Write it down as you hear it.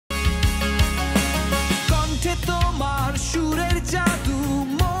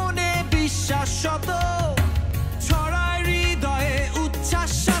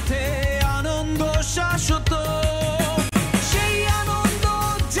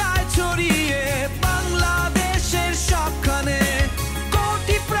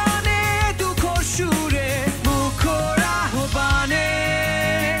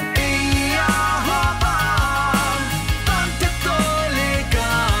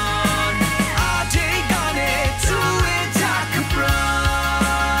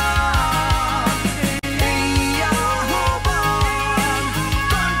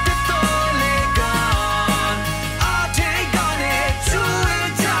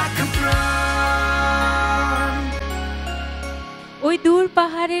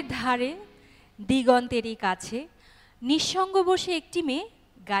পাহাড়ের ধারে দিগন্তেরই কাছে নিঃসঙ্গ বসে একটি মেয়ে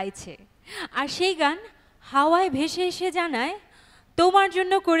গাইছে, আর সেই গান হাওয়ায় ভেসে এসে জানায়, তোমার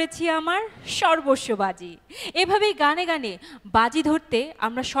জন্য করেছি আমার সর্বস্ব বাজি। এভাবেই গানে গানে বাজি ধরতে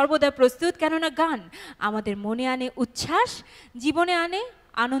আমরা সর্বদা প্রস্তুত, কেননা গান আমাদের মনে আনে উচ্ছ্বাস, জীবনে আনে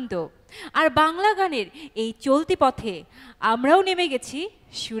আনন্দ। আর বাংলা গানের এই চলতি পথে আমরাও নেমে গেছি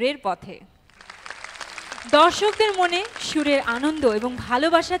সুরের পথে। দর্শকদের মনে সুরের আনন্দ এবং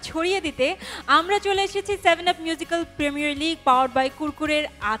ভালোবাসা ছড়িয়ে দিতে আমরা চলে এসেছি 7 up musical premier league powered by কুরকুরের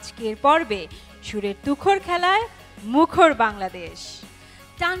আজকের পর্বে সুরের তুখর খেলায় মুখর বাংলাদেশ।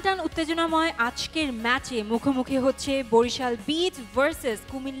 টান টান উত্তেজনাময় আজকের ম্যাচে মুখোমুখি হচ্ছে Barishal beach versus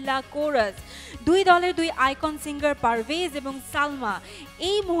Comilla chorus. দুই দলের দুই আইকন সিঙ্গার পারভেজ এবং সালমা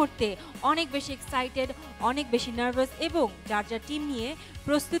এই মুহূর্তে অনেক বেশি এক্সাইটেড, অনেক বেশি নার্ভাস এবং যার যার টিম নিয়ে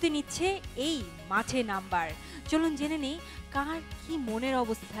প্রস্তুতি নিচ্ছে এই মাঠে নামবার। চলুন জেনে নেই কার কি মনের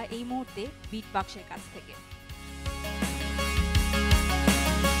অবস্থা এই মুহূর্তে বিট বাক্সের কাছ থেকে।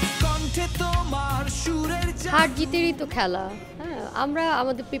 হার জিতেরই তো খেলা। হ্যাঁ, আমরা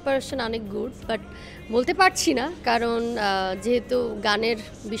আমাদের প্রিপারেশন অনেক গুড, বাট বলতে পারছি না, কারণ যেহেতু গানের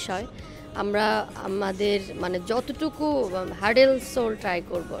বিষয় আমরা আমাদের মানে যতটুকু হার্ডেল সোল ট্রাই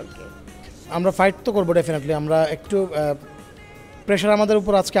করবো আর কি। আমরা ফাইট তো করবো ডেফিনেটলি। আমরা একটু প্রেশার আমাদের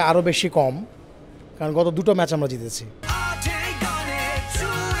উপর আজকে আরও বেশি কম, কারণ গত দুটো ম্যাচ আমরা জিতেছি।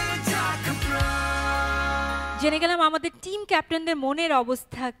 জেনে গেলাম আমাদের টিম ক্যাপ্টেনদের মনের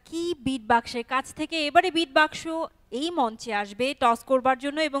অবস্থা কি বিট বাক্সের কাছ থেকে। এবারে বিট বাক্স এই মঞ্চে আসবে টস করবার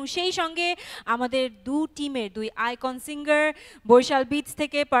জন্য এবং সেই সঙ্গে আমাদের দু টিমের দুই আইকন সিঙ্গার বরিশাল বিচ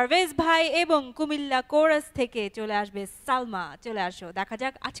থেকে পারভেজ ভাই এবং কুমিল্লা কোরাস থেকে চলে আসবে সালমা। চলে আসো, দেখা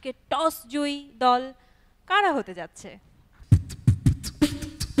যাক আজকে টস জয়ী দল কারা হতে যাচ্ছে।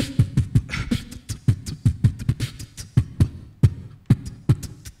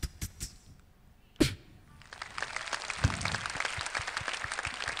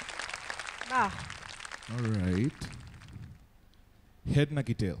 All right. Head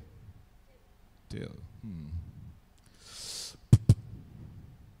naki tail? Tail.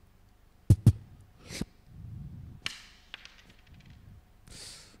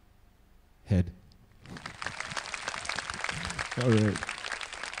 Head. All right.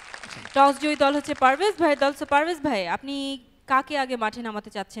 Toss জয়ী দল হচ্ছে পারভেজ ভাই দল। পারভেজ ভাই, আপনি কাকে আগে মাঠে নামাতে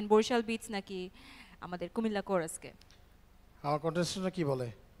চাচ্ছেন, বরিশাল বিচ নাকি আমাদের কুমিল্লা কোরাসকে? আমার কন্টেস্টেন্টরা কি বলে,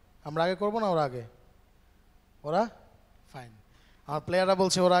 আমরা আগে করবো না ওরা আগে? ওরা ফাইন, আমার প্লেয়াররা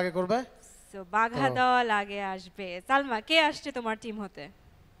বলছে ওরা আগে করবে। সো বাঘা দল আগে আসবে। সালমা, কে আসছে তোমার টিম হতে?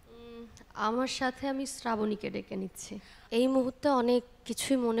 আমার সাথে আমি শ্রাবণীকে ডেকে নিচ্ছি। এই মুহূর্তে অনেক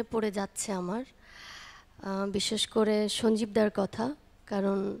কিছুই মনে পড়ে যাচ্ছে আমার, বিশেষ করে সঞ্জীবদার কথা,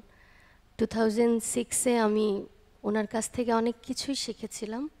 কারণ 2006-এ আমি ওনার কাছ থেকে অনেক কিছুই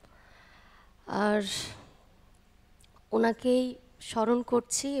শিখেছিলাম, আর ওনাকেই স্মরণ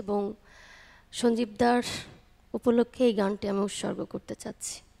করছি এবং সঞ্জীবদার উপলক্ষে এই গানটি আমি উৎসর্গ করতে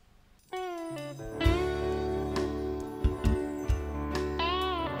চাচ্ছি।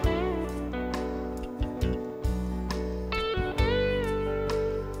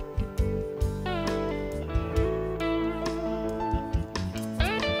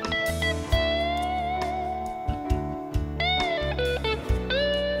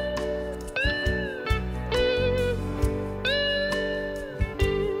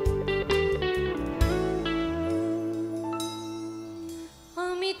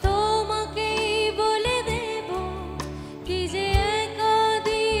 আমি তোমাকে বলে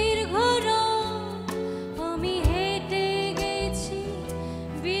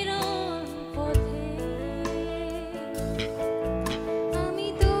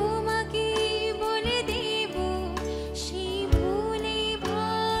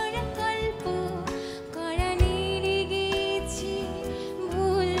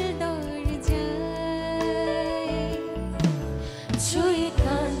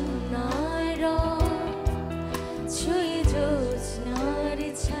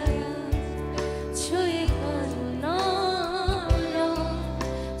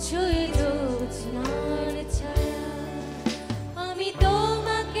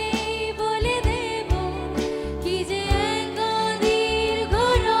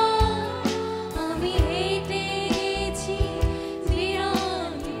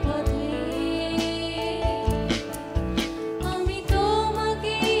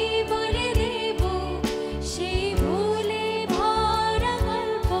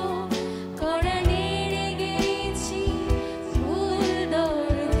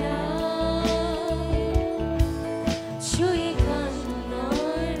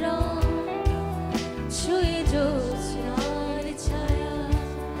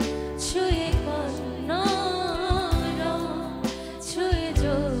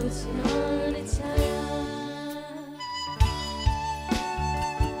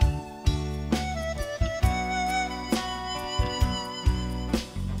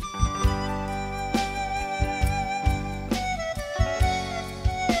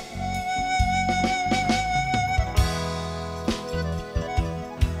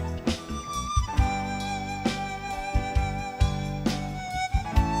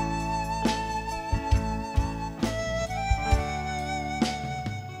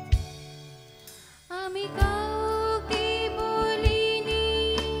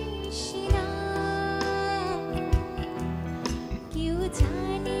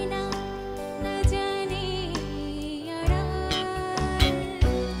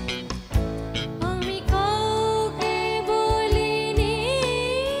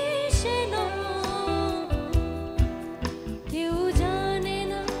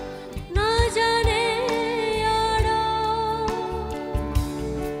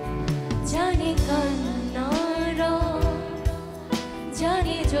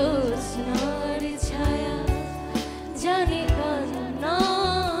জ্যোৎস্নার ছায়া জানে কান্না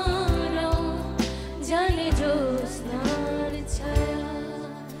রং জানে জ্যোৎস্নার ছায়া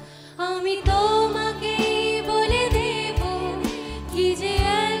আমি তোমাকে বলে দেব কি যে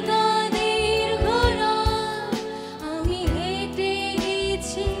একা দীর্ঘ রাত আমি হেঁটে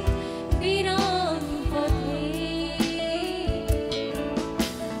গেছি বিরাম পথে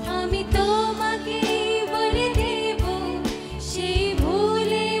আমি তোমাকে বলে দেব সেই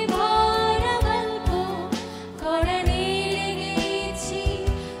ভুলে ভরা গল্প কড়া নেড়ে গেছি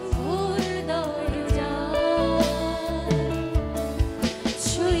ভুল দরজা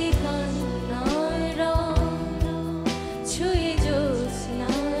ছুঁয়ে কান্নার রং ছুঁয়ে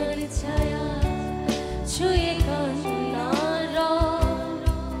জ্যোৎস্নার ছায়া ছুঁয়ে কান্নার রং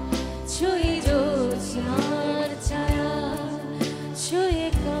ছুঁয়ে জ্যোৎস্নার ছায়া ছুঁয়ে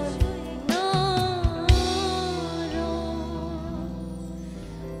কান্নার রং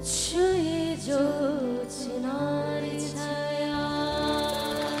ছুঁয়ে জ্যোৎস্নার ছায়া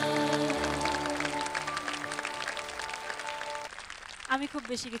আমি খুব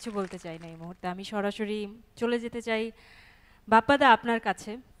বেশি কিছু বলতে চাই না এই মুহূর্তে, আমি সরাসরি চলে যেতে চাই বাপ্পাদা আপনার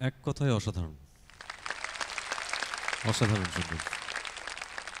কাছে। এক কথায় অসাধারণ, অসাধারণ সুন্দর।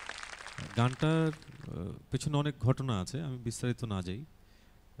 গানটার পেছনে অনেক ঘটনা আছে, আমি বিস্তারিত না যাই।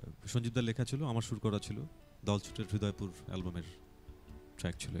 সঞ্জীবদার লেখা ছিল, আমার সুর করা ছিল, দলছুটের হৃদয়পুর অ্যালবামের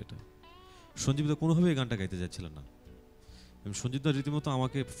ট্র্যাক ছিল এটা। সঞ্জীবদা কোনোভাবে এই গানটা গাইতে যাচ্ছিলেন না এবং সঞ্জীবদা রীতিমতো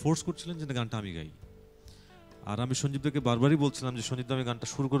আমাকে ফোর্স করছিলেন যে গানটা আমি গাই। আর আমি সঞ্জীবদাকে বারবারই বলছিলাম যে সঞ্জীবদা আমি গানটা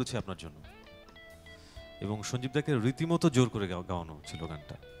শুরু করেছি আপনার জন্য, এবং সঞ্জীবদাকে রীতিমতো জোর করে গাওয়ানো ছিল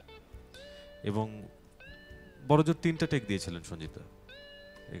গানটা। এবং বড় জোর 3টা টেক দিয়েছিলেন সঞ্জীবদা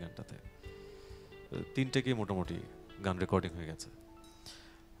এই গানটাতে, 3 টেকেই মোটামুটি গান রেকর্ডিং হয়ে গেছে।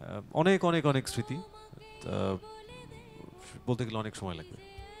 অনেক অনেক অনেক স্মৃতি, বলতে গেলে অনেক সময় লাগবে।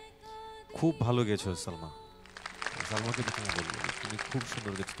 খুব ভালো গেছো সালমা, সালমাকে দেখে আমি বলবো তুমি খুব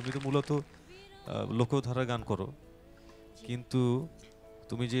সুন্দর গেছো। তুমি তো মূলত লোকধারা গান করো, কিন্তু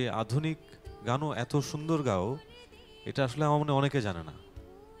তুমি যে আধুনিক গানও এত সুন্দর গাও এটা আসলে আমার মনে অনেকে জানে না।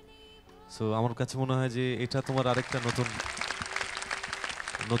 সো আমার কাছে মনে হয় যে এটা তোমার আরেকটা নতুন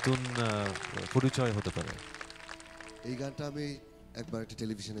নতুন পরিচয় হতে পারে। এই গানটা আমি একবার একটা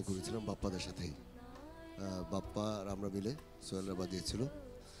টেলিভিশনে করেছিলাম বাপ্পাদের সাথেই, বাপ্পা আর আমরা মিলে সোহেলরা বাজিয়েছিল।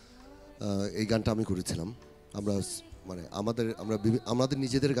 এই গানটা আমি করেছিলাম, আমরা মানে আমাদের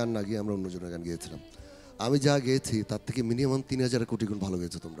নিজেদের গান না গিয়ে আমরা অন্যজনের গান গিয়েছিলাম। আমি যা গেয়েছি তার থেকে মিনিমাম 3000 কোটি গুণ ভালো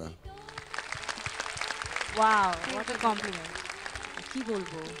গেয়েছো তোমরা। Wow, what a complement. কি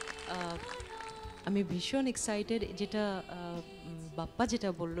বলবো, আমি ভীষণ এক্সাইটেড। যেটা বাপ্পা যেটা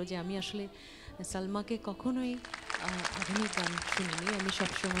বললো যে আমি আসলে সালমাকে কখনোই আধুনিক গান শুনিনি, আমি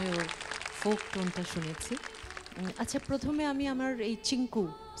সবসময় ওর ফোক টোনটা শুনেছি। আচ্ছা, প্রথমে আমি আমার এই চিঙ্কু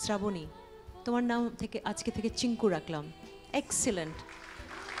শ্রাবণী, তোমার নাম থেকে আজকে থেকে চিঙ্কু রাখলাম। এক্সিলেন্ট।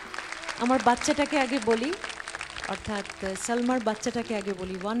 আমার বাচ্চাটাকে আগে বলি, অর্থাৎ সালমার বাচ্চাটাকে আগে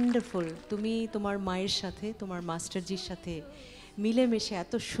বলি, ওয়ান্ডারফুল। তুমি তোমার মায়ের সাথে, তোমার মাস্টারজির সাথে মিলেমিশে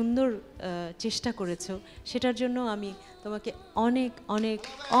এত সুন্দর চেষ্টা করেছো, সেটার জন্য আমি তোমাকে অনেক অনেক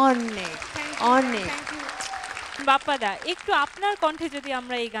অনেক অনেক। বাপ্পাদা, একটু আপনার কণ্ঠে যদি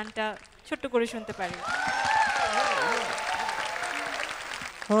আমরা এই গানটা ছোট্ট করে শুনতে পারি।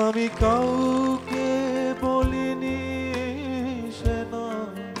 আমি কাউকে বলিনি সে না,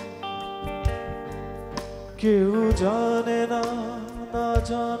 কেউ জানে না, না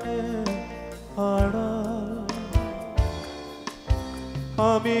জানে আড়াল।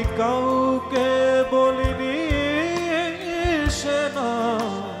 আমি কাউকে বলিনি সে না,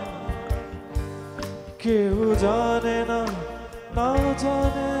 কেউ জানে না, না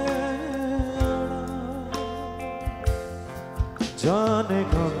জানে জানে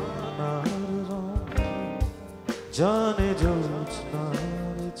কান্নার রং, জানে জ্যোৎস্নার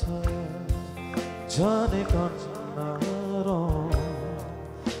ছায়া, জানে কান্নার রং,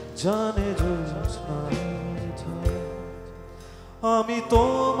 জানে জ্যোৎস্নার ছায়া। আমি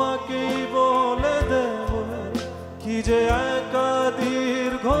তোমাকে বলে দেব কি যে একা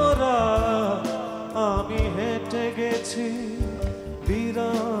দীর্ঘ রাত আমি হেঁটে গেছি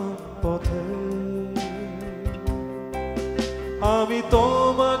বিরাম পথে। আমি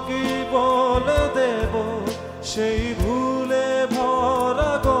তোমাকে বলে দেব সেই ভুলে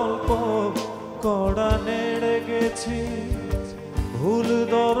ভরা গল্প কড়া নেড়ে গেছি ভুল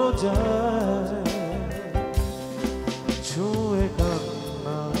দরজায়। ছুঁয়ে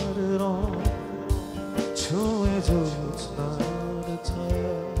কান্নার রং, ছুঁয়ে জ্যোৎস্নার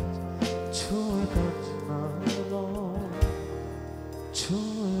ছায়া, ছুঁয়ে কান্নার রং,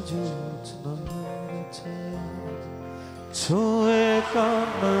 ছুঁয়ে জ্যোৎস্নার ছায়া, ছুঁয়ে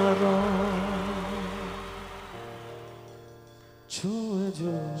কান্নার ছুঁয়ে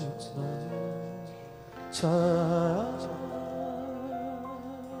জ্যোৎস্না ছায়া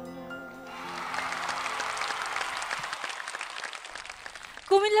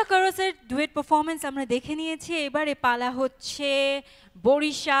কুমিল্লা করসের ডুয়েট পারফরমেন্স আমরা দেখে নিয়েছি, এবারে পালা হচ্ছে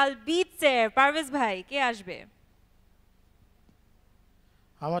বরিশাল বিটসের। পারভেজ ভাই, কে আসবে?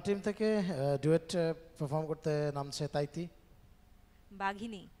 আমার টিম থেকে ডুয়েট পারফর্ম করতে নামছে তাইতি,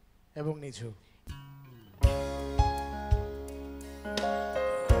 বাঘিনী এবং নিঝু।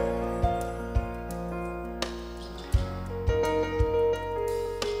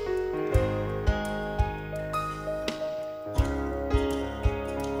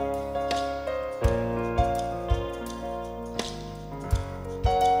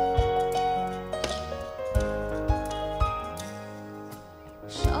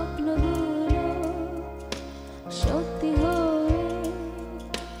 স্বপ্নগুলো সত্যি হয়ে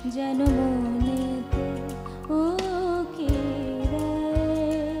যেন মনেতে উকি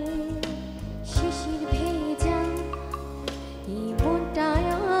দেয়। শিশির ভেজা এই মনটায়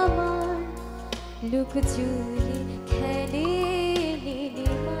আমার লুকোচুরি খেলে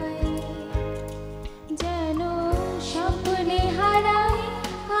নীলিমায়। যেন স্বপ্নে হারাই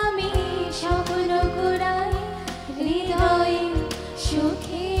আমি, স্বপ্ন কুড়াই হৃদয়ে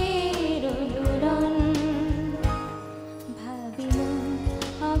সুখের লুরন। ভাবি মন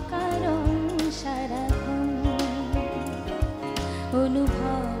অকারণ সারাক্ষণ,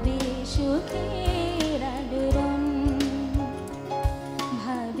 অনুভবে সুখের আলোড়ন।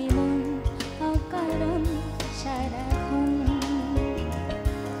 ভাবি মন অকারণ সারাক্ষণ,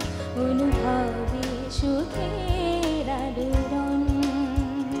 অনুভবে সুখের আলোড়ন।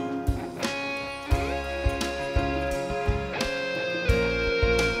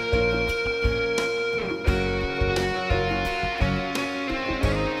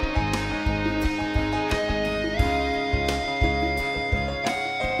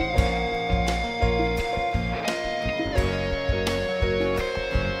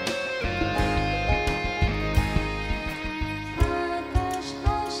 আকাশ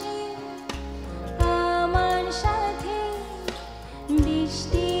হাসে আমার সাথে,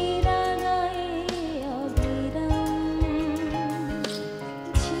 বৃষ্টির আগায় অবিরাম।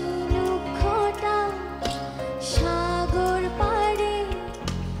 ঝিনুক খোঁটা সাগর পাড়ে,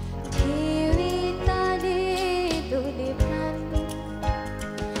 ঢেউয়ে তালে দোলে প্রাণ।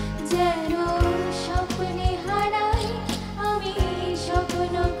 যেন স্বপ্নে হারাই আমি,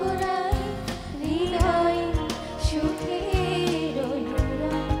 স্বপ্ন কুড়াই হৃদয়ে সুখের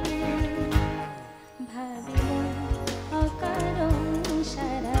লুরন। ভাবি মন অকারণ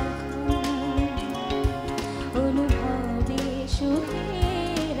সারাক্ষণ, অনুভবে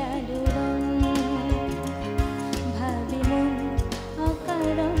সুখের আলোড়ন। ভাবি মন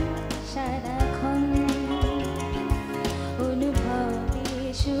অকারণ সারাক্ষণ, অনুভবে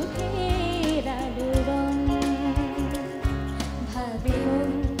সুখের আলোড়ন। ভাবি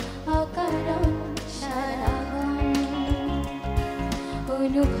মন অকারণ সারাক্ষণ,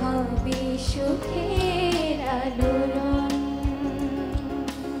 অনুভবে সুখের আলোড়ন।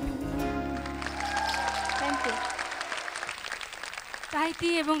 Thank you. তাইতি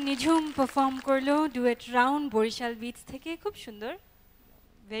এবং নিঝুম পারফর্ম করলো ডুয়েট রাউন্ড বরিশাল বিটস থেকে, খুব সুন্দর,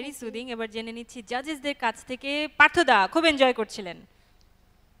 ভেরি সুদিং। এবার জেনে নিচ্ছি জাজেসদের কাছ থেকে। পার্থদা, খুব এনজয় করছিলেন।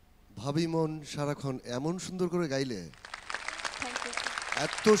 ভাবি মন সারাক্ষণ এমন সুন্দর করে গাইলে,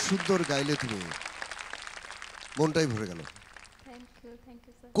 এত সুন্দর গাইলে তুমি, মনটাই ভরে গেল।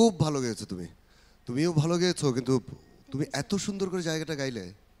 খুব ভালো গেয়েছো তুমি, তুমিও ভালো গেয়েছো, কিন্তু তুমি এত সুন্দর করে জায়গাটা গাইলে,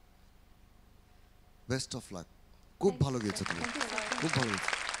 বেস্ট অফ লাক। খুব ভালো গেয়েছো তুমি, খুব ভালো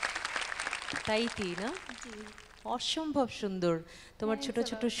গেয়েছো। তাইতি না, অসম্ভব সুন্দর। তোমার ছোট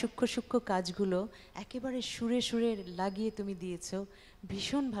ছোট সূক্ষ্ম সূক্ষ্ম কাজগুলো একেবারে সুরে সুরে লাগিয়ে তুমি দিয়েছো,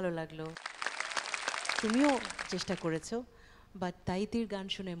 ভীষণ ভালো লাগলো। তুমিও চেষ্টা করেছো, বাট তাইতির গান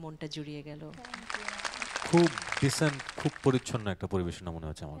শুনে মনটা জুড়িয়ে গেল। খুব ডিসেন্ট, খুব পরিচ্ছন্ন একটা পরিবেশনা মনে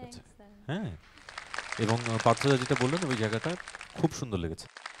হচ্ছে আমার কাছে। হ্যাঁ, এবং পাত্রদা যেটা বললেন ওই জায়গাটা খুব সুন্দর লেগেছে।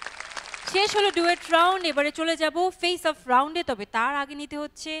 শেষ হলো ডুয়েট রাউন্ড, এবারে চলে যাব ফেস অফ রাউন্ডে। তবে তার আগে নিতে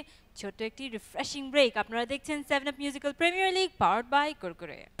হচ্ছে ছোট্ট একটি রিফ্রেশিং ব্রেক। আপনারা দেখছেন 7 up musical premier league powered by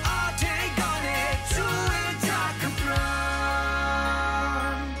Kurkure.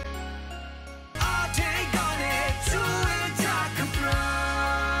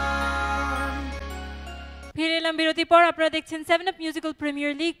 ফিরে এলাম বিরতির পর। আপনারা দেখছেন 7 up musical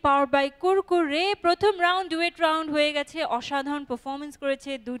premier league powered by Kurkure. প্রথম রাউন্ড ডুয়েট রাউন্ড হয়ে গেছে, অসাধারণ পারফরমেন্স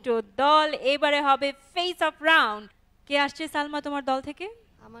করেছে দুটো দল। এবারে হবে ফেস অফ রাউন্ড। কে আসছে সালমা তোমার দল থেকে?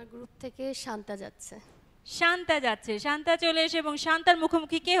 আমার গ্রুপ থেকে শান্তা যাচ্ছে। শান্তা যাচ্ছে, শান্তা চলে এসে এবং শান্তার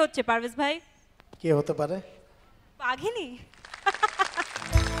মুখোমুখি কে হচ্ছে পারভেজ ভাই? কে হতে পারে? বাঘিনী।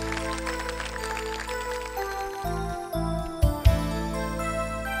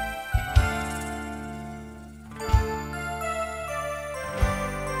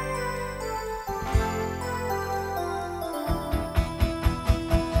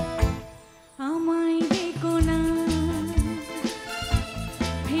 আমায় দেখো না,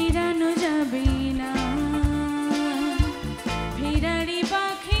 ফেরানো যাবে না, ফেরারি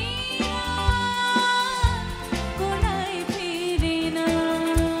পাখিরা কোনায় ফিরে না।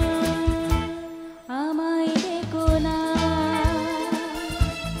 আমায় দেখো না,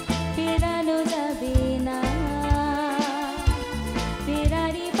 ফেরানো যাবে না,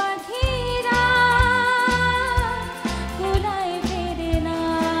 ফেরারি পাখিরা কোনায় ফিরে না।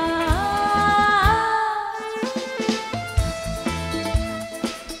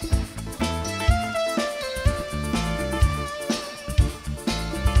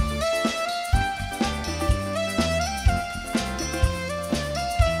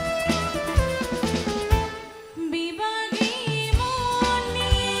 বিভাগী মন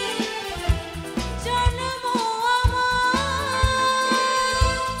নিয়ে জন্ম আমার,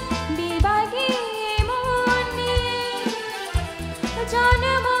 বিভাগী মন নিয়ে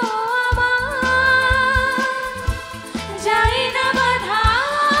জন্ম আমার, যায় না বাধা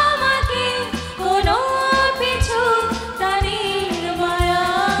আমাকে কোনো পিছু টানির মায়া।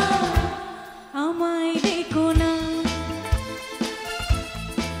 আমায় দেখো না,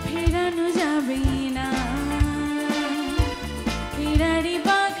 ফেরানো যাবে না, ফেরারি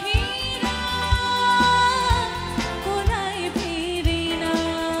পাখিরা কোনায় ফিরে না।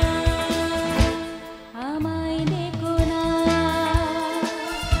 আমায় দেখো না,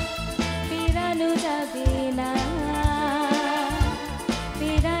 ফেরানো যাবে না,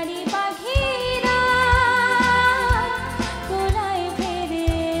 ফেরারি পাখিরা কোনায় ফিরে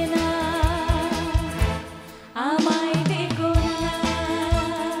না। আমায় দেখো না,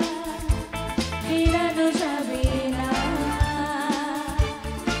 ফেরানো যাবে না,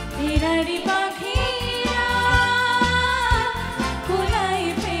 ফেরারি পাখিরা কোনায়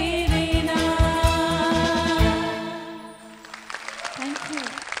ফিরে না। Thank you.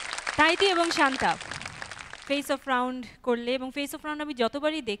 তাইতি এবং শান্তা ফেস অফ রাউন্ড করলে, এবং ফেস অফ রাউন্ড আমি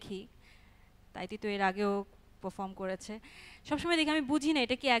যতবারই দেখি, তাইতি তো এর আগেও পারফর্ম করেছে, সবসময় দেখি আমি বুঝি না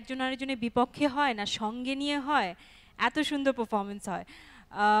এটা কি একজন আরেকজনের বিপক্ষে হয় না সঙ্গে নিয়ে হয়, এত সুন্দর পারফরমেন্স হয়।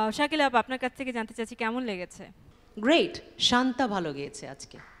 শাকিল আপা, আপনার কাছ থেকে জানতে চাচ্ছি কেমন লেগেছে? গ্রেট, শান্তা ভালো গেয়েছে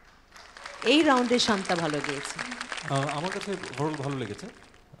আজকে, এই রাউন্ডে শান্তা ভালো গেয়েছে। আমার কাছে ওভারঅল ভালো লেগেছে।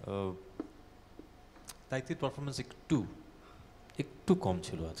 তাইতির পারফরমেন্স একটু কম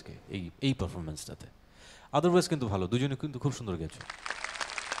ছিল আজকে এই পারফরমেন্সটাতে, আদারওয়াইজ কিন্তু ভালো, দুজনে কিন্তু খুব সুন্দর গেছে।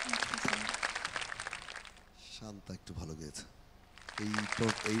 শান্তা একটু ভালো গেয়েছে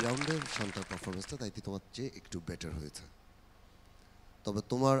এই রাউন্ডে। শান্তার পারফরমেন্সটা তাইতি তোমার চেয়ে একটু বেটার হয়েছে, তবে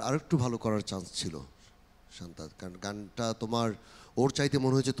তোমার আরেকটু ভালো করার চান্স ছিল শান্তা, কারণ গানটা তোমার ওর চাইতে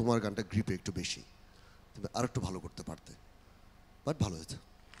মনে হয়েছে তোমার গানটা গ্রিপে একটু বেশি, তুমি আরেকটু ভালো করতে পারতে, বাট ভালো হয়েছে।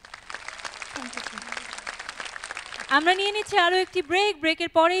 আমরা নিয়ে নিচ্ছি আরো একটি ব্রেক,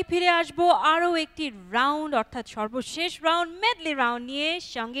 ব্রেকের পরেই ফিরে আসবো আরো একটি রাউন্ড, অর্থাৎ সর্বশেষ রাউন্ড, মেডলি রাউন্ড নিয়ে।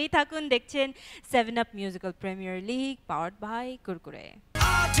 সঙ্গেই থাকুন, দেখছেন 7 up musical premier league powered by Kurkure.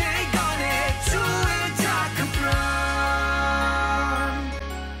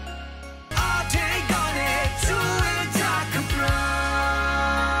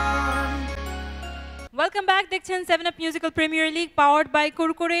 Welcome back, দেখছেন 7 up musical premier league powered by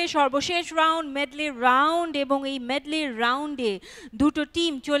Kurkure. সর্বশেষ রাউন্ড, মেডলি রাউন্ড, এবং এই মেডলি রাউন্ডে দুটো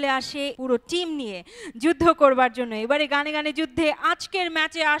টিম চলে আসে পুরো টিম নিয়ে যুদ্ধ করবার জন্য। এবারে গানে গানে যুদ্ধে আজকের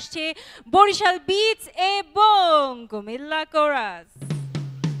ম্যাচে আসছে বরিশাল বিটস এবং কুমিল্লা কোরাস।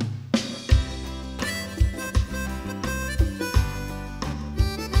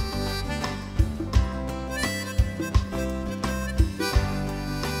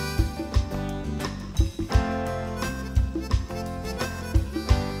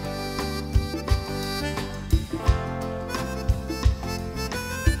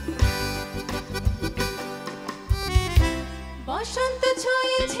 বসন্ত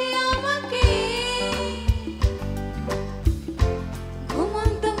ছুঁয়েছে আমাকে,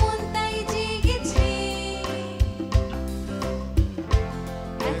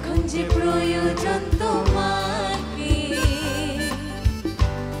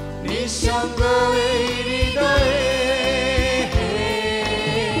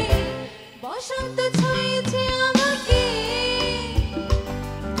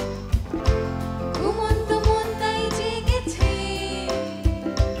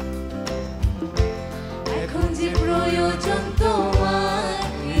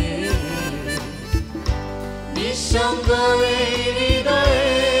 নিঃসঙ্গ এই হৃদয়ে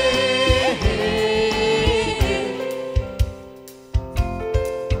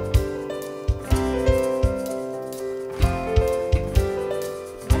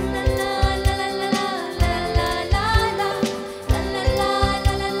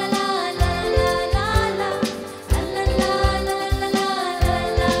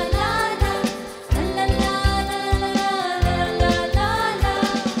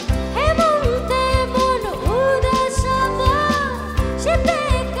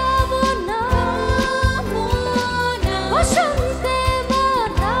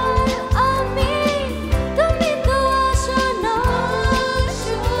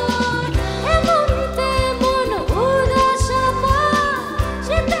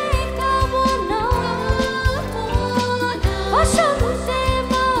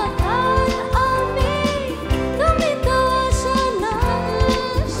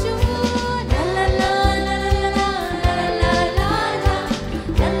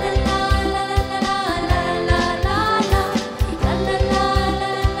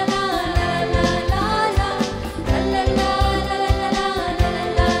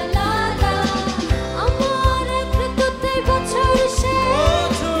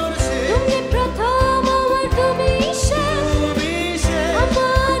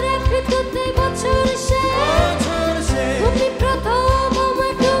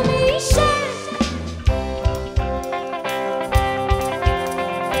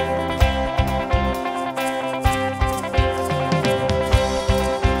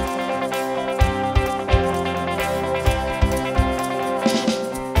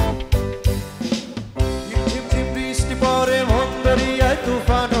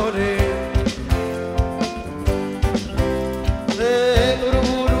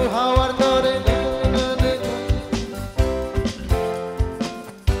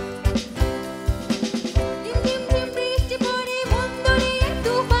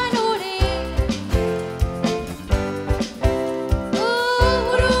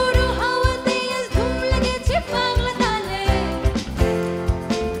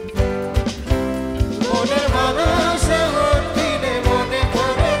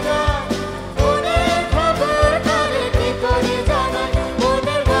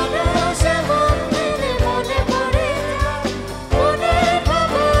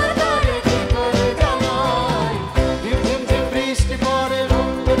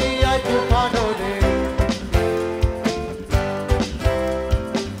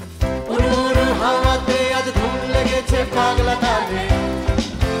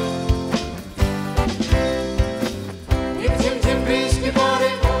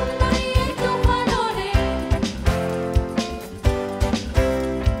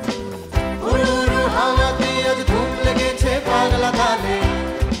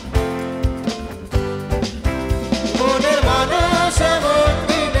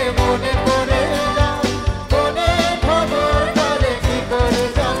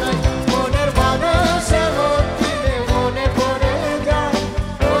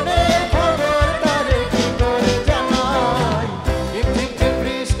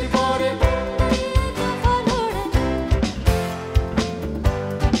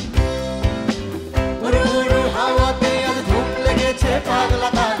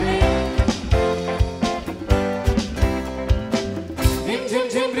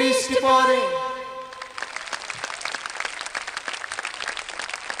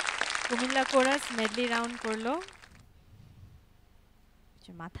কুমিল্লা কোরাস মেডলি রাউন্ড করলো,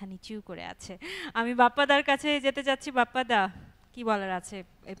 মাথা নিচু করে আছে। আমি বাপ্পাদার কাছে যেতে যাচ্ছি। বাপ্পাদা, কি বলার আছে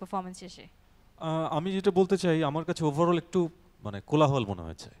এই পারফরম্যান্স শেষে? আমি যেটা বলতে চাই, আমার কাছে ওভারঅল একটু মানে কোলাহল মনে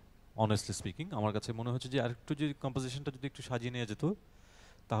হয়েছে। অনেস্টলি স্পিকিং আমার কাছে মনে হচ্ছে যে আরেকটু যদি কম্পোজিশনটা যদি একটু সাজিয়ে নিয়ে যেত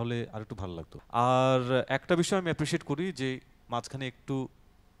তাহলে আরেকটু ভালো লাগতো। আর একটা বিষয় আমি অ্যাপ্রিশিয়েট করি যে মাঝখানে একটু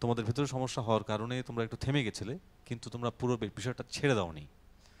তোমাদের ভেতরে সমস্যা হওয়ার কারণে তোমরা একটু থেমে গেছিলে, কিন্তু তোমরা পুরো বিষয়টা ছেড়ে দাওনি,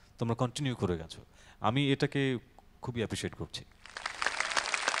 তোমরা কন্টিনিউ করে গেছো। আমি এটাকে খুবই অ্যাপ্রিশিয়েট করছি।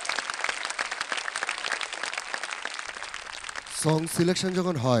 সং সিলেকশন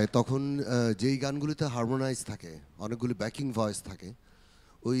যখন হয় তখন যেই গানগুলিতে হারমোনাইজ থাকে, অনেকগুলি ব্যাকিং ভয়েস থাকে,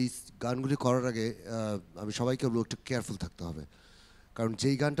 ওই গানগুলি করার আগে আমি সবাইকে বলবো একটু কেয়ারফুল থাকতে হবে। কারণ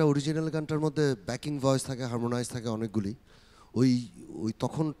যেই গানটা অরিজিনাল গানটার মধ্যে ব্যাকিং ভয়েস থাকে, হারমোনাইজ থাকে অনেকগুলি, ওই ওই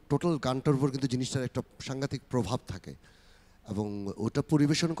তখন টোটাল গানটার উপর কিন্তু জিনিসটার একটা সাংঘাতিক প্রভাব থাকে। এবং ওটা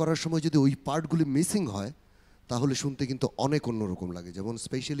পরিবেশন করার সময় যদি ওই পার্টগুলি মিসিং হয় তাহলে শুনতে কিন্তু অনেক অন্যরকম লাগে। যেমন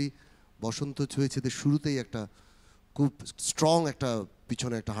স্পেশালি বসন্ত ছুঁয়েছেদের শুরুতেই একটা খুব স্ট্রং একটা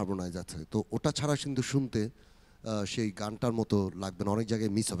পিছনে একটা হারমোনাইজ আছে, তো ওটা ছাড়া কিন্তু শুনতে সেই গানটার মতো লাগবে না, অনেক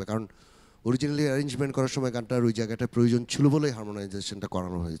জায়গায় মিস হবে। কারণ অরিজিনালি অ্যারেঞ্জমেন্ট করার সময় গানটার ওই জায়গাটা প্রয়োজন ছিল বলেই হারমোনাইজেশনটা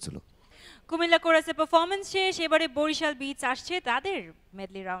করানো হয়েছিল। কুমিল্লা কোরাসের পারফরমেন্স শেষ, এবারে বরিশাল বিটস আসছে তাদের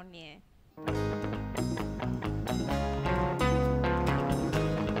মেডলি রাউন্ড নিয়ে।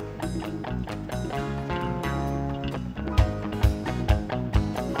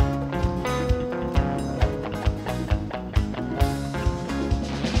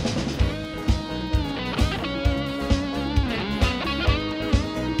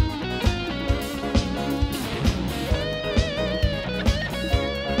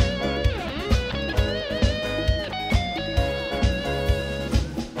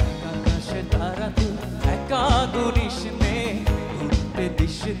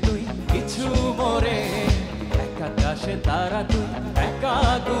 তুই কিছু মরে আকাশে তারা তুই একা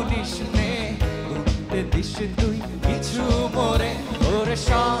গুনিস নে ঘুরতে দিস তুই কিছু মরে ওরে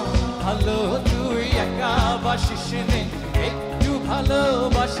সব ভালো তুই একা বাসিস নে একটু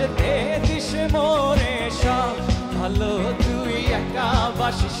ভালোবাসতে দিস মোরে সব ভালো তুই একা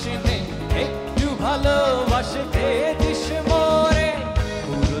বাসিস নে একটু ভালোবাসতে দিস মোরে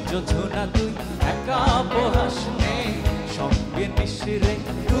পুরো যোজনা তুই একা বহাস নে সঙ্গে নিশিরে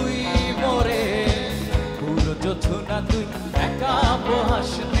তুই মোরে পুরো যোজনা তুই একা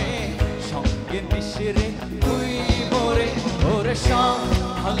বহাস নে সঙ্গে নিশিরে তুই মোরে ওরে সব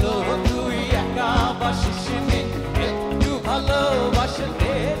ভালো তুই একা বাসিস নে একটু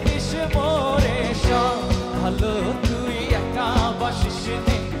ভালোবাসতে দিস মোরে সব ভালো তুই একা বাসিস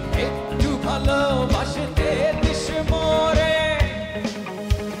নে একটু ভালোবাসতে দিস মোরে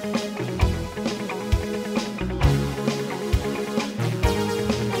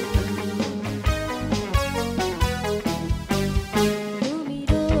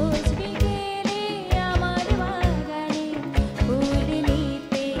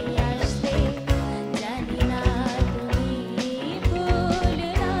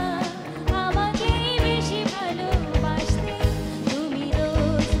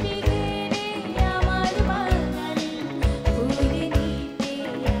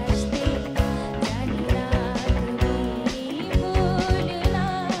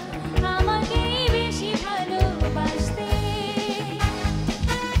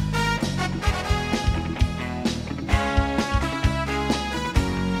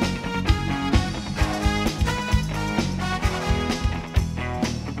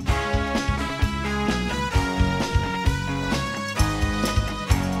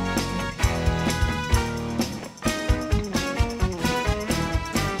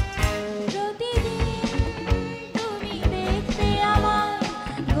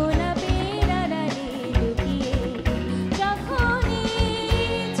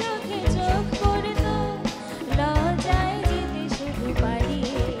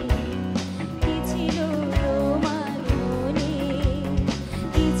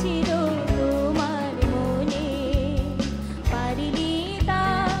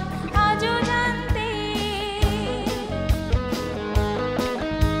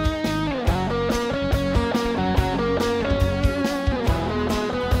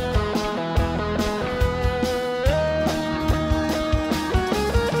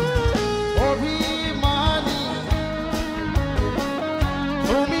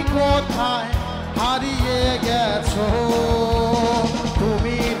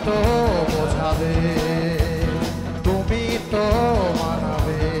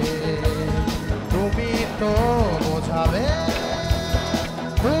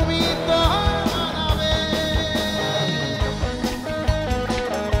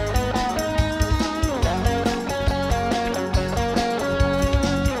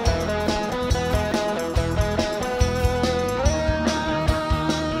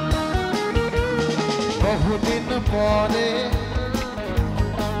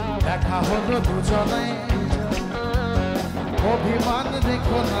অভিমান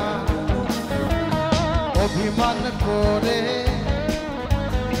রেখো না অভিমান করে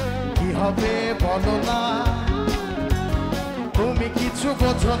কি হবে বলো না তুমি কিছু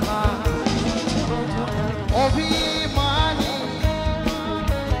বোঝো না অভিমানী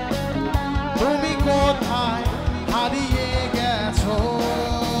তুমি কোথায় হারিয়ে গেছো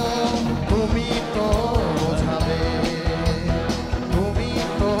তুমি তো বোঝাবে তুমি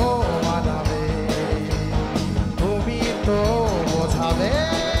তো মানাবে তুমি তো বোঝাবে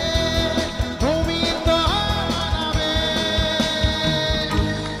তুমি তো মানাবে।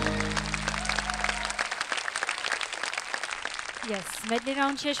 ইয়েস, মেডলি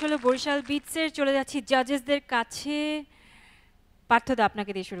রাউন্ড শেষ হলো বরিশাল বিটসের। চলে যাচ্ছি জাজেসদের কাছে। পার্থদা,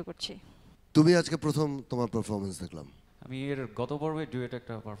 আপনাকে দিয়ে শুরু করছি। তুমি আজকে প্রথম তোমার পারফরমেন্স দেখলাম। আমি এর গত পর্বে ডুয়েট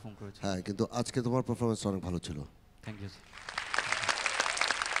একটা পারফর্ম করেছি। হ্যাঁ, কিন্তু আজকে তোমার পারফরমেন্স অনেক ভালো ছিল। Thank you.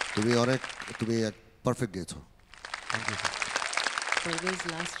 তুমি পারফেক্ট গেয়েছো। Thank you. পারভেজ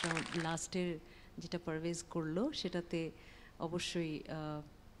লাস্টের যেটা পারভেজ করলো সেটাতে অবশ্যই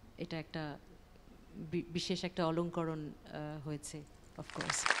এটা একটা বিশেষ একটা অলঙ্করণ হয়েছে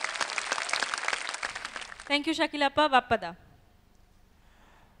অফকোর্স। থ্যাংক ইউ শাকিল আপা। বাপ্পাদা?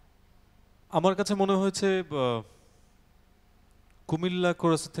 আমার কাছে মনে হয়েছে কুমিল্লা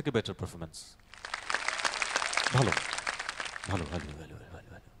কোরাসের থেকে বেটার পারফরমেন্স। ভালো ভালো ভালো ভালো ভালো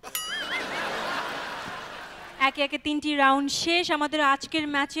ভালো। একে একে 3টি রাউন্ড শেষ আমাদের আজকের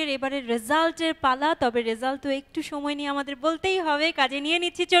ম্যাচের। এবারে রেজাল্টের পালা, তবে রেজাল্ট তো একটু সময় নিয়ে আমাদের বলতেই হবে, কাজে নিয়ে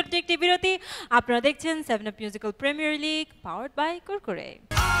নিচ্ছি ছোট্ট একটি বিরতি। আপনারা দেখছেন 7 up musical premier league powered by Kurkure.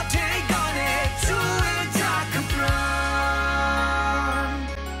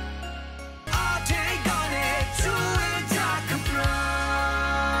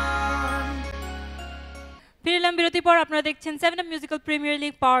 ফিরলাম বিরতির পর। আপনারা দেখছেন 7 up musical premier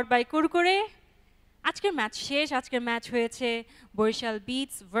league powered by Kurkure. আজকের ম্যাচ শেষ। আজকের ম্যাচ হয়েছে বরিশাল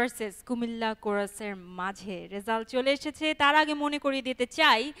বিটস ভার্সেস কুমিল্লা কোরাসের মাঝে। রেজাল্ট চলে এসেছে। তার আগে মনে করিয়ে দিতে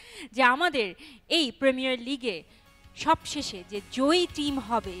চাই যে আমাদের এই প্রিমিয়ার লিগে সবশেষে যে জয়ী টিম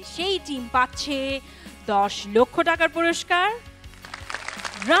হবে সেই টিম পাচ্ছে 10 লক্ষ টাকার পুরস্কার,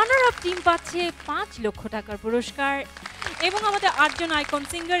 রানার আপ টিম পাচ্ছে 5 লক্ষ টাকার পুরস্কার, এবং আমাদের 8 জন আইকন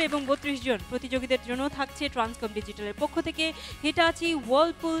সিঙ্গার এবং 32 জন প্রতিযোগীদের জন্য থাকছে ট্রান্সকম ডিজিটালের পক্ষ থেকে হিটাচি,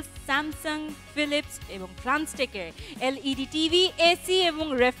 ওয়ার্লপুল, স্যামসাং, ফিলিপস এবং ট্রান্সটেকের এলইডি টিভি, এসি এবং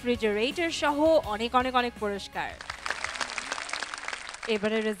রেফ্রিজারেটর সহ অনেক অনেক অনেক পুরস্কার।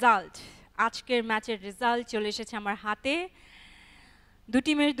 এবারে রেজাল্ট, আজকের ম্যাচের রেজাল্ট চলে এসেছে আমার হাতে। দু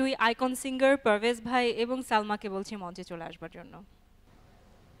টিমের 2 আইকন সিঙ্গার পারভেজ ভাই এবং সালমাকে বলছি মঞ্চে চলে আসবার জন্য।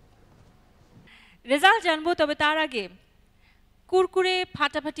 রেজাল্ট জানবো, তবে তার আগে কুরকুরে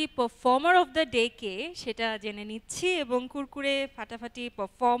ফাটাফাটি পারফর্মার অফ দ্য ডে কে সেটা জেনে নিচ্ছি, এবং কুরকুরে ফাটাফাটি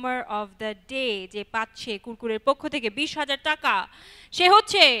পারফর্মার অফ দ্য ডে যে পাচ্ছে কুরকুরের পক্ষ থেকে 20,000 টাকা, সে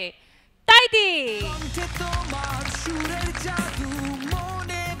হচ্ছে তাইতি। তোমার সুরের জাদু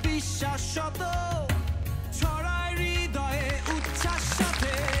মনে বিশ্বাস শত ছড়ায় হৃদয়ে উচ্ছ্বাস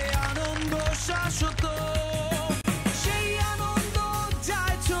সাথে আনন্দ শাশ্বত, সেই আনন্দ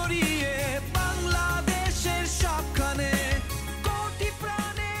যায় ছড়িয়ে বাংলাদেশের সবখানে।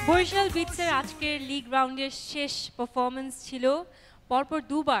 বরিশাল বিটসের আজকের লিগ রাউন্ডের শেষ পারফরমেন্স ছিল। পরপর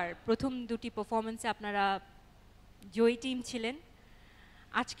দুবার প্রথম দুটি পারফরমেন্সে আপনারা জয়ী টিম ছিলেন।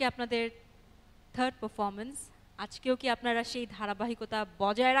 আজকে আপনাদের থার্ড পারফরমেন্স। আজকেও কি আপনারা সেই ধারাবাহিকতা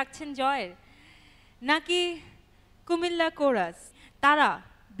বজায় রাখছেন জয়ের, নাকি কুমিল্লা কোরাস তারা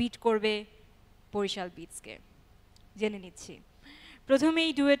বিট করবে বরিশাল বিটসকে? জেনে নিচ্ছি।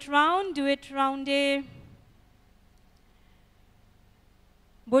 প্রথমেই ডুয়েট রাউন্ডে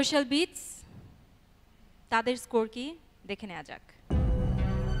বরিশাল বিটস তাদের স্কোর কি দেখে নেওয়া যাক।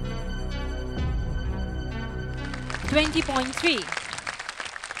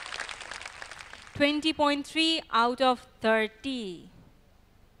 20.3 out of 30।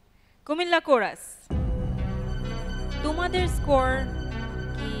 কুমিল্লা কোরাস, তোমাদের স্কোর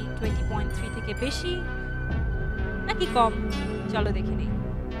কি 20.3 থেকে বেশি নাকি কম? চলো দেখে নিই।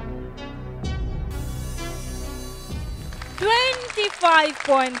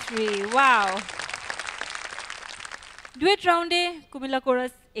 25.3। ওয়াও! ডুয়েট রাউন্ডে কুমিল্লা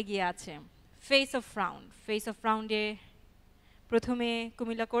কোরাস এগিয়ে আছে। ফেস অফ রাউন্ডে প্রথমে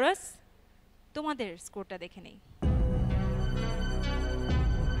কুমিল্লা কোরাস, তোমাদের স্কোরটা দেখে নেই।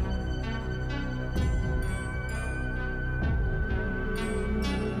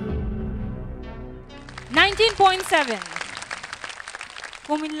 19.7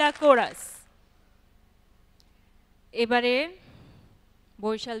 কুমিল্লা কোরাস। এবারে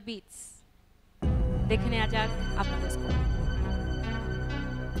বরিশাল বিটস, দেখে নেওয়া যাক আপনাদের স্কোর।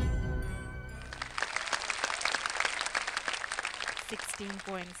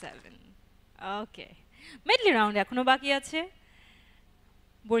 16.7। ওকে, মিডলি রাউন্ড এখনো বাকি আছে।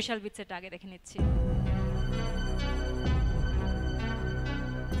 বরিশাল বিটসেরটা আগে দেখে নিচ্ছি।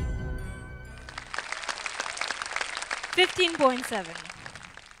 15.7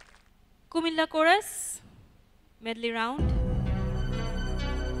 কুমিল্লা কোরাস। মিডলি রাউন্ড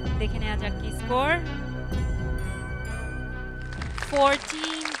দেখে নেওয়া যাক কি স্কোর।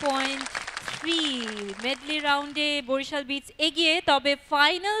 14.3 মিডলি রাউন্ডে বরিশাল বিটস এগিয়ে, তবে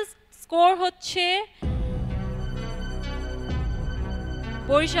ফাইনাল স্কোর হচ্ছে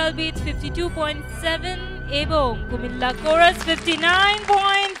বরিশাল বিটস 52.7 এবং কুমিল্লা কোরাস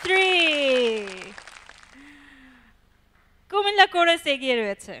 59.3। কুমিল্লা কোরাস এগিয়ে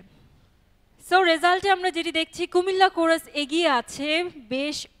রয়েছে। সো রেজাল্টে আমরা যেটি দেখছি, কুমিল্লা কোরাস এগিয়ে আছে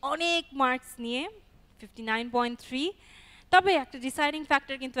বেশ অনেক মার্কস নিয়ে, 59.3। তবে একটা ডিসাইডিং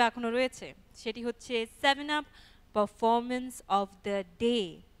ফ্যাক্টর কিন্তু এখনো রয়েছে, সেটি হচ্ছে 7 up performance of the day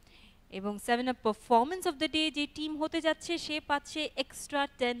এবং 7 up performance of the day যে টিম হতে যাচ্ছে সে পাচ্ছে এক্সট্রা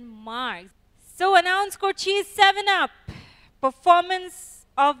 10 মার্কস সো অ্যানাউন্স করছি 7 up performance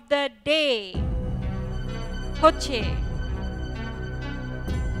of the day হচ্ছে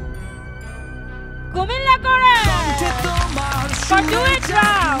কুমিল্লা করে for duet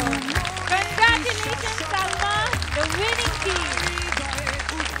round. Congratulations, Salma, the winning team.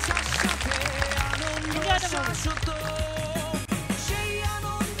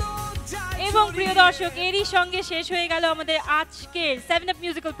 এবং প্রিয় দর্শক এরই সঙ্গে শেষ হয়ে গেল আমাদের আজকের 7 up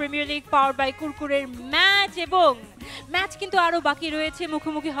musical premier league power by কুরকুরের match এবং ম্যাচ কিন্তু আরো বাকি রয়েছে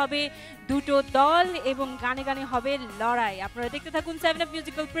মুখোমুখি হবে দুটো দল এবং গানে গানে হবে লড়াই আপনারা দেখতে থাকুন 7 up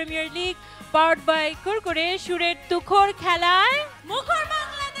musical premier league power by Kurkure সুরের তুখর খেলায় মুখর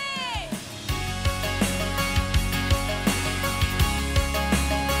বাংলাদেশ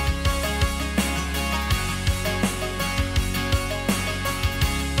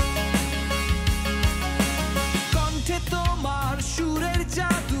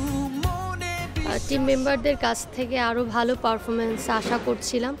টিম মেম্বারদের কাছ থেকে আরও ভালো পারফরমেন্স আশা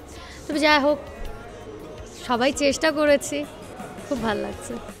করছিলাম তবে যাই হোক সবাই চেষ্টা করেছি খুব ভালো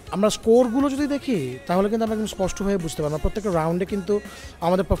লাগছে আমরা স্কোরগুলো যদি দেখি তাহলে কিন্তু আমরা একদম স্পষ্টভাবে বুঝতে পারবো প্রত্যেকটা রাউন্ডে কিন্তু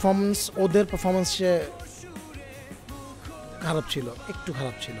আমাদের পারফরমেন্স ওদের পারফরমেন্স খারাপ ছিল একটু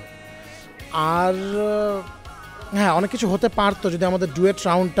খারাপ ছিল আর হ্যাঁ অনেক কিছু হতে পারতো যদি আমাদের ডুয়েট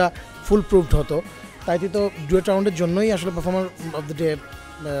রাউন্ডটা ফুল প্রুভড হতো তাই তো ডুয়েট রাউন্ডের জন্যই আসলে পারফর্মার অফ দ্য ডে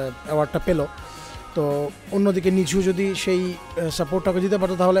অ্যাওয়ার্ডটা পেলো তো অন্যদিকে নিচু যদি সেই সাপোর্টটাকে দিতে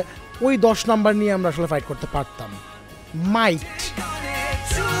পারতো তাহলে ওই 10 নাম্বার নিয়ে আমরা আসলে ফাইট করতে পারতাম মাইট